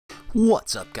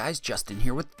What's up guys, Justin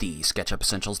here with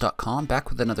TheSketchUpEssentials.com, back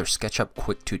with another SketchUp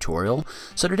quick tutorial.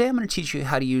 So today I'm going to teach you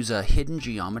how to use a hidden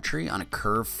geometry on a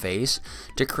curved face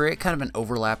to create kind of an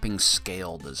overlapping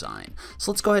scale design.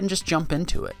 So let's go ahead and just jump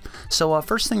into it. So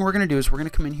first thing we're going to do is we're going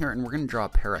to come in here and we're going to draw a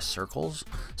pair of circles.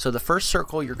 So the first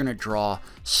circle you're going to draw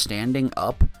standing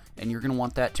up, and you're going to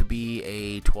want that to be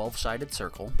a 12-sided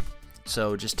circle.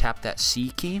 So just tap that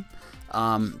C key.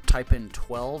 Type in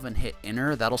 12 and hit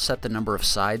enter. That'll set the number of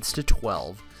sides to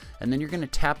 12, and then you're going to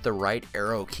tap the right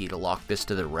arrow key to lock this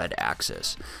to the red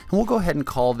axis. And we'll go ahead and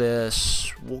call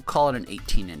this, we'll call it an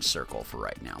 18-inch circle for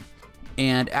right now.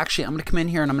 And actually I'm going to come in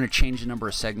here and I'm going to change the number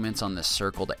of segments on this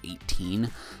circle to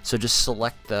 18. So just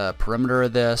select the perimeter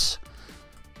of this,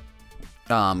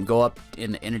 go up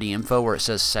in the entity info where it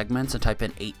says segments and type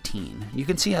in 18. You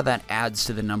can see how that adds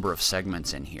to the number of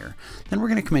segments in here. Then we're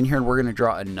going to come in here and we're going to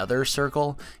draw another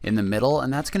circle in the middle,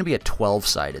 and that's going to be a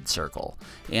 12-sided circle.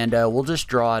 And we'll just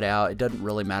draw it out. It doesn't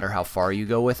really matter how far you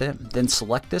go with it. Then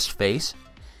select this face,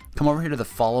 come over here to the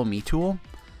follow me tool,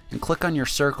 and click on your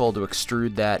circle to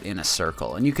extrude that in a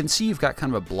circle. And you can see you've got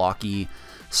kind of a blocky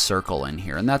circle in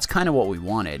here, and that's kind of what we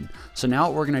wanted. So now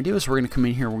what we're going to do is we're going to come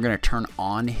in here and we're going to turn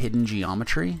on hidden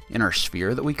geometry in our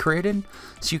sphere that we created.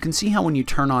 So you can see how when you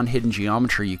turn on hidden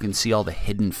geometry, you can see all the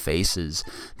hidden faces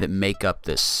that make up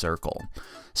this circle.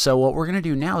 So what we're going to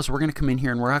do now is we're going to come in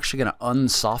here and we're actually going to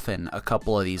unsoften a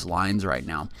couple of these lines right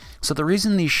now. So the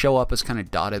reason these show up as kind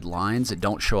of dotted lines that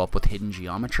don't show up with hidden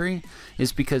geometry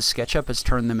is because SketchUp has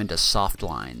turned them into soft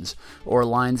lines, or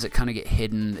lines that kind of get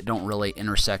hidden that don't really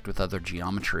intersect with other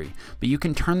geometry. But you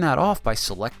can turn that off by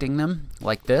selecting them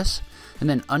like this and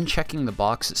then unchecking the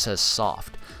box that says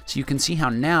soft. So you can see how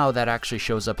now that actually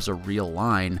shows up as a real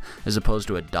line as opposed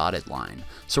to a dotted line.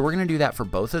 So we're going to do that for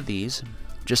both of these,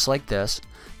 just like this.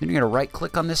 Then you're going to right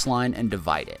click on this line and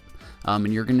divide it.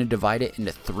 And you're going to divide it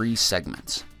into 3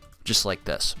 segments, just like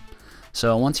this.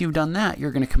 So once you've done that,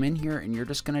 you're going to come in here and you're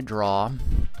just going to draw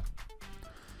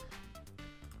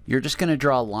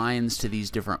lines to these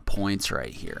different points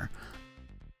right here.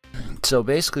 So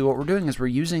basically what we're doing is we're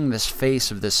using this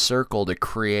face of this circle to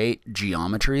create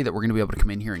geometry that we're going to be able to come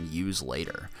in here and use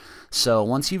later. So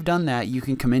once you've done that, you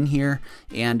can come in here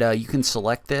and you can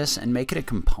select this and make it a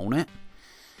component.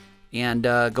 And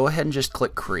go ahead and just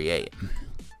click create.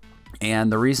 And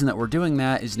the reason that we're doing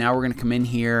that is now we're going to come in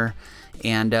here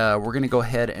and we're going to go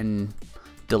ahead and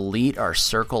delete our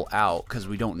circle out because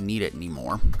we don't need it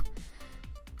anymore.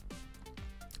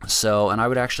 So, and I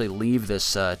would actually leave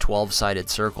this 12-sided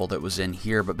circle that was in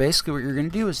here, but basically what you're going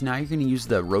to do is now you're going to use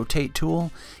the rotate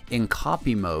tool in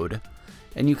copy mode,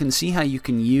 and you can see how you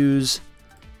can use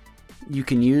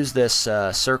this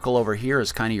circle over here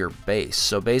as kind of your base.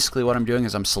 So basically what I'm doing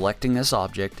is I'm selecting this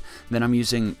object, then I'm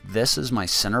using this as my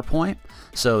center point,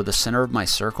 so the center of my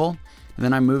circle, and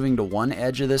then I'm moving to one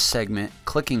edge of this segment,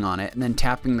 clicking on it, and then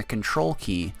tapping the control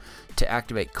key to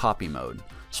activate copy mode.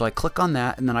 So I click on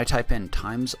that and then I type in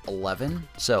times 11,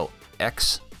 so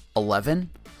x11,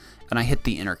 and I hit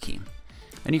the enter key.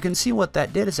 And you can see what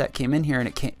that did is that came in here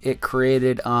and it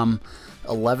created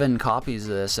 11 copies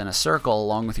of this in a circle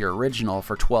along with your original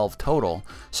for 12 total.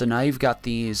 So now you've got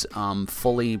these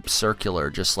fully circular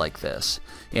just like this.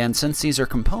 And since these are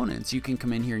components, you can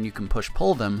come in here and you can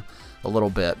push-pull them a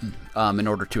little bit in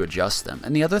order to adjust them.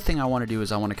 And the other thing I want to do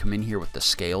is I want to come in here with the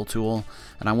scale tool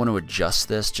and I want to adjust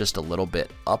this just a little bit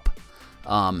up,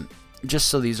 just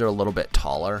so these are a little bit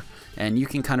taller. And you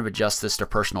can kind of adjust this to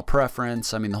personal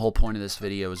preference. I mean, the whole point of this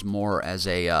video is more as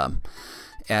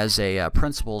a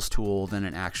principles tool than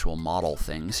an actual model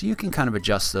thing. So you can kind of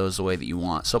adjust those the way that you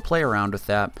want. So play around with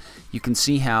that. You can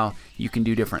see how you can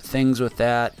do different things with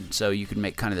that. So you can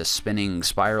make kind of this spinning,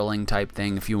 spiraling type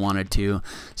thing if you wanted to.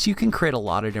 So you can create a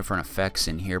lot of different effects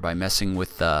in here by messing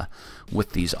with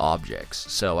these objects.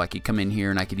 So I could come in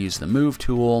here and I could use the move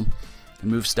tool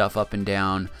and move stuff up and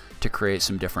down to create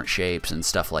some different shapes and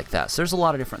stuff like that. So there's a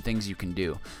lot of different things you can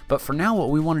do. But for now, what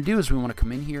we want to do is we want to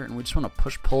come in here and we just want to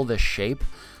push-pull this shape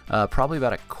probably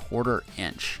about 1/4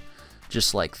 inch,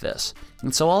 just like this.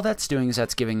 And so all that's doing is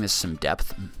that's giving this some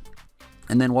depth.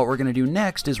 And then what we're going to do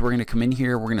next is we're going to come in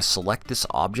here, we're going to select this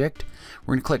object,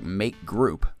 we're going to click Make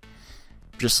Group,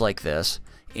 just like this,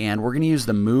 and we're going to use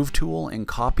the Move tool in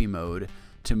copy mode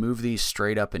to move these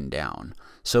straight up and down.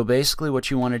 So basically what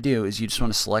you want to do is you just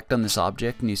want to select on this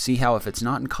object, and you see how if it's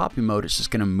not in copy mode, it's just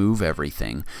going to move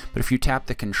everything. But if you tap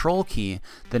the control key,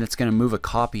 then it's going to move a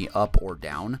copy up or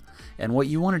down. And what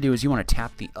you want to do is you want to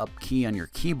tap the up key on your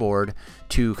keyboard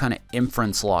to kind of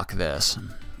inference lock this,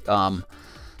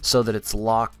 so that it's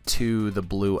locked to the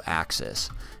blue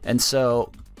axis. And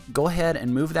so go ahead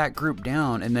and move that group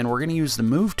down, and then we're going to use the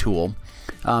move tool.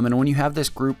 And when you have this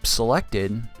group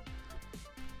selected,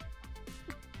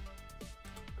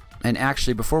 and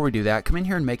actually before we do that, come in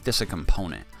here and make this a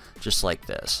component, just like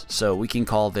this. So we can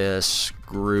call this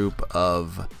group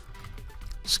of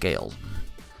scales.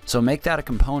 So make that a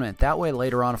component. That way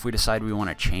later on, if we decide we want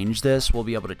to change this, we'll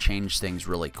be able to change things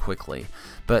really quickly.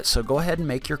 But so go ahead and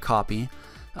make your copy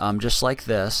just like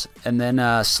this, and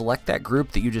then select that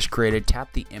group that you just created,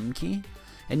 tap the M key,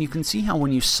 and you can see how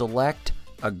when you select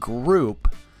a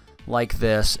group like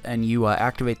this and you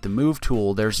activate the move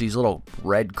tool, there's these little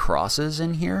red crosses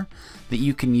in here that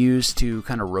you can use to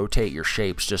kind of rotate your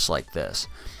shapes just like this.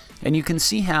 And you can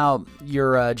see how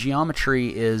your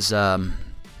geometry is as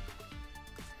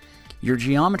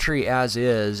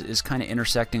is kind of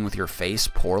intersecting with your face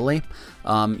poorly.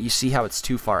 You see how it's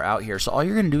too far out here. So all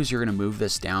you're going to do is you're going to move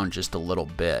this down just a little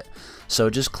bit. So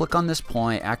just click on this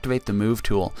point, activate the move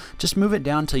tool. Just move it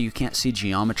down until you can't see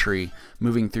geometry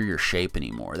moving through your shape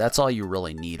anymore. That's all you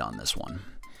really need on this one.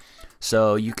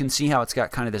 So you can see how it's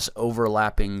got kind of this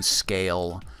overlapping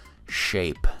scale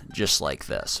shape just like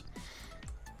this.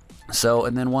 So,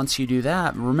 and then once you do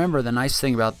that, remember the nice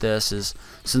thing about this is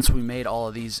since we made all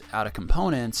of these out of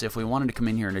components, if we wanted to come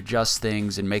in here and adjust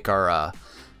things and make our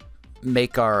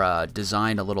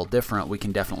design a little different, we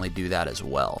can definitely do that as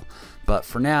well. But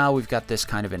for now, we've got this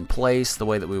kind of in place the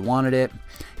way that we wanted it.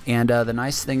 And the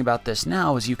nice thing about this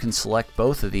now is you can select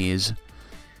both of these,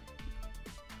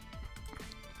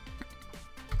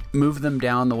 move them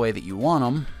down the way that you want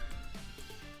them,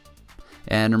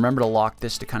 and remember to lock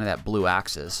this to kind of that blue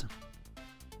axis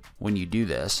when you do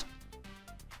this.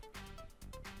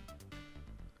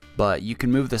 But you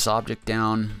can move this object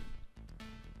down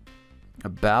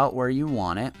about where you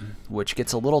want it, which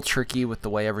gets a little tricky with the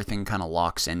way everything kind of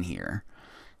locks in here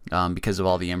because of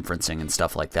all the inferencing and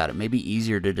stuff like that. It may be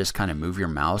easier to just kind of move your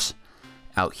mouse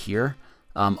out here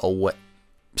away.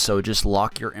 So just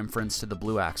lock your inference to the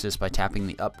blue axis by tapping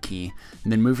the up key,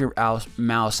 and then move your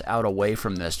mouse out away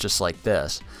from this just like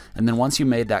this. And then once you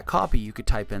made that copy, you could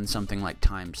type in something like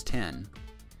 ×10.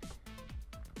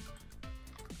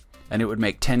 And it would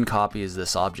make 10 copies of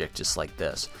this object just like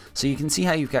this. So you can see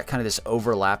how you've got kind of this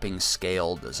overlapping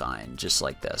scale design just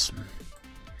like this.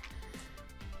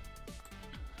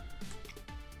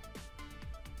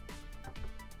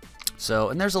 So,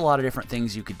 and there's a lot of different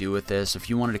things you could do with this. If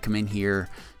you wanted to come in here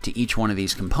to each one of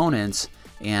these components,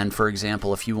 and for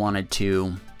example, if you wanted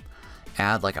to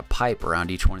add like a pipe around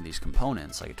each one of these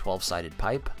components, like a 12-sided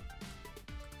pipe,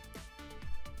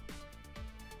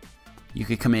 you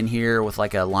could come in here with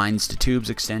like a lines to tubes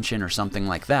extension or something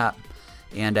like that,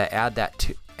 and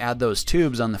add those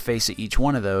tubes on the face of each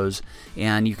one of those,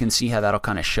 and you can see how that'll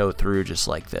kind of show through just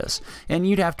like this. And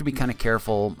you'd have to be kind of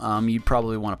careful. You'd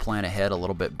probably want to plan ahead a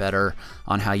little bit better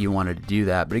on how you wanted to do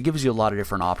that, but it gives you a lot of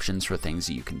different options for things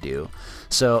that you can do.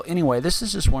 So anyway, this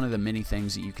is just one of the many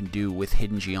things that you can do with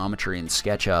hidden geometry in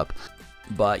SketchUp,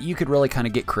 but you could really kind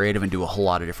of get creative and do a whole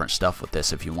lot of different stuff with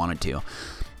this if you wanted to.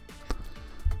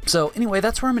 So anyway,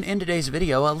 that's where I'm going to end today's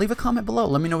video. Leave a comment below.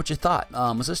 Let me know what you thought.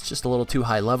 Was this just a little too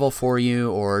high level for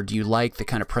you, or do you like the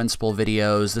kind of principle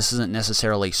videos? This isn't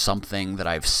necessarily something that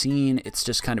I've seen. It's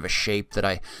just kind of a shape that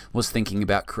I was thinking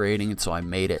about creating, and so I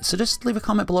made it. So just leave a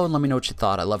comment below and let me know what you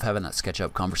thought. I love having that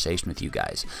SketchUp conversation with you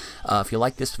guys. If you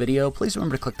like this video, please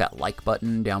remember to click that like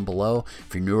button down below.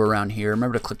 If you're new around here,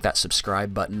 remember to click that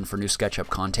subscribe button for new SketchUp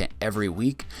content every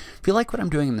week. If you like what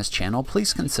I'm doing in this channel,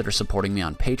 please consider supporting me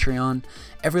on Patreon.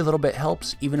 Every little bit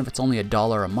helps, even if it's only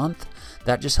 $1 a month.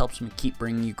 That just helps me keep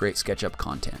bringing you great SketchUp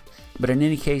content. But in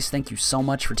any case, thank you so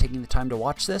much for taking the time to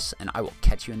watch this, and I will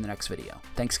catch you in the next video.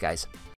 Thanks, guys.